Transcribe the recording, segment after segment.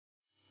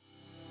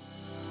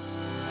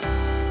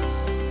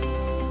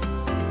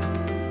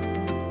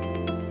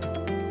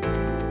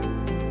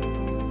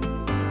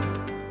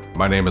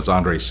My name is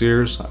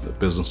Sears. I'm the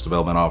Business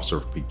Development Officer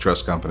for Peak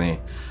Trust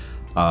Company.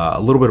 A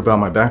little bit about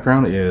my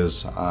background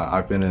is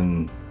I've been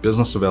in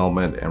business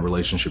development and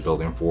relationship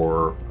building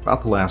for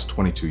about the last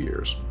 22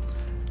 years.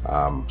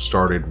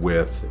 Started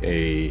with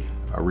a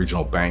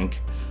regional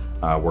bank,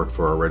 worked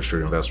for a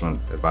registered investment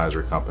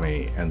advisory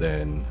company, and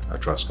then a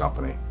trust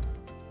company.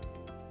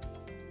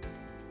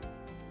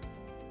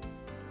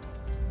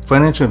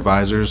 Financial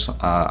advisors,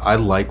 I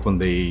like when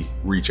they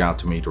reach out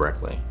to me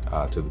directly,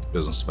 to the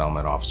business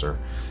development officer.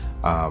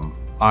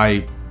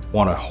 I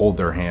want to hold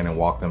their hand and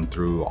walk them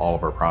through all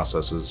of our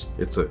processes.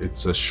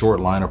 It's a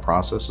short line of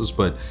processes,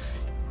 but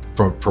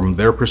from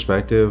their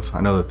perspective,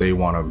 I know that they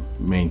want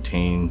to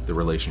maintain the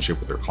relationship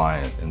with their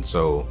client, and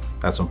so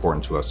that's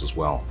important to us as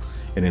well.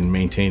 And in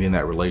maintaining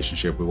that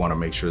relationship, we want to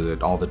make sure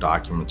that all the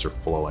documents are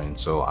flowing.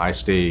 So I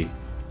stay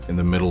in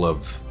the middle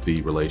of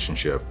the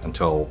relationship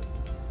until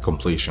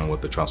completion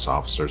with the trust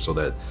officer so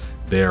that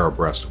they're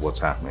abreast of what's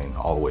happening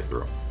all the way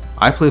through.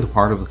 I play the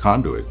part of the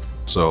conduit.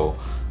 So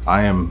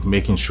I am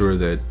making sure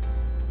that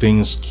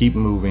things keep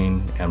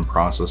moving and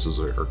processes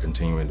are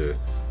continuing to,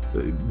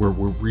 we're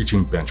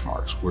reaching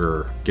benchmarks.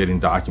 We're getting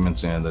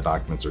documents in, the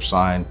documents are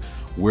signed.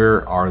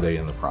 Where are they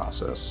in the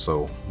process?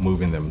 So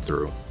moving them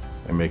through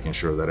and making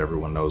sure that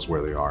everyone knows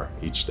where they are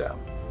each step.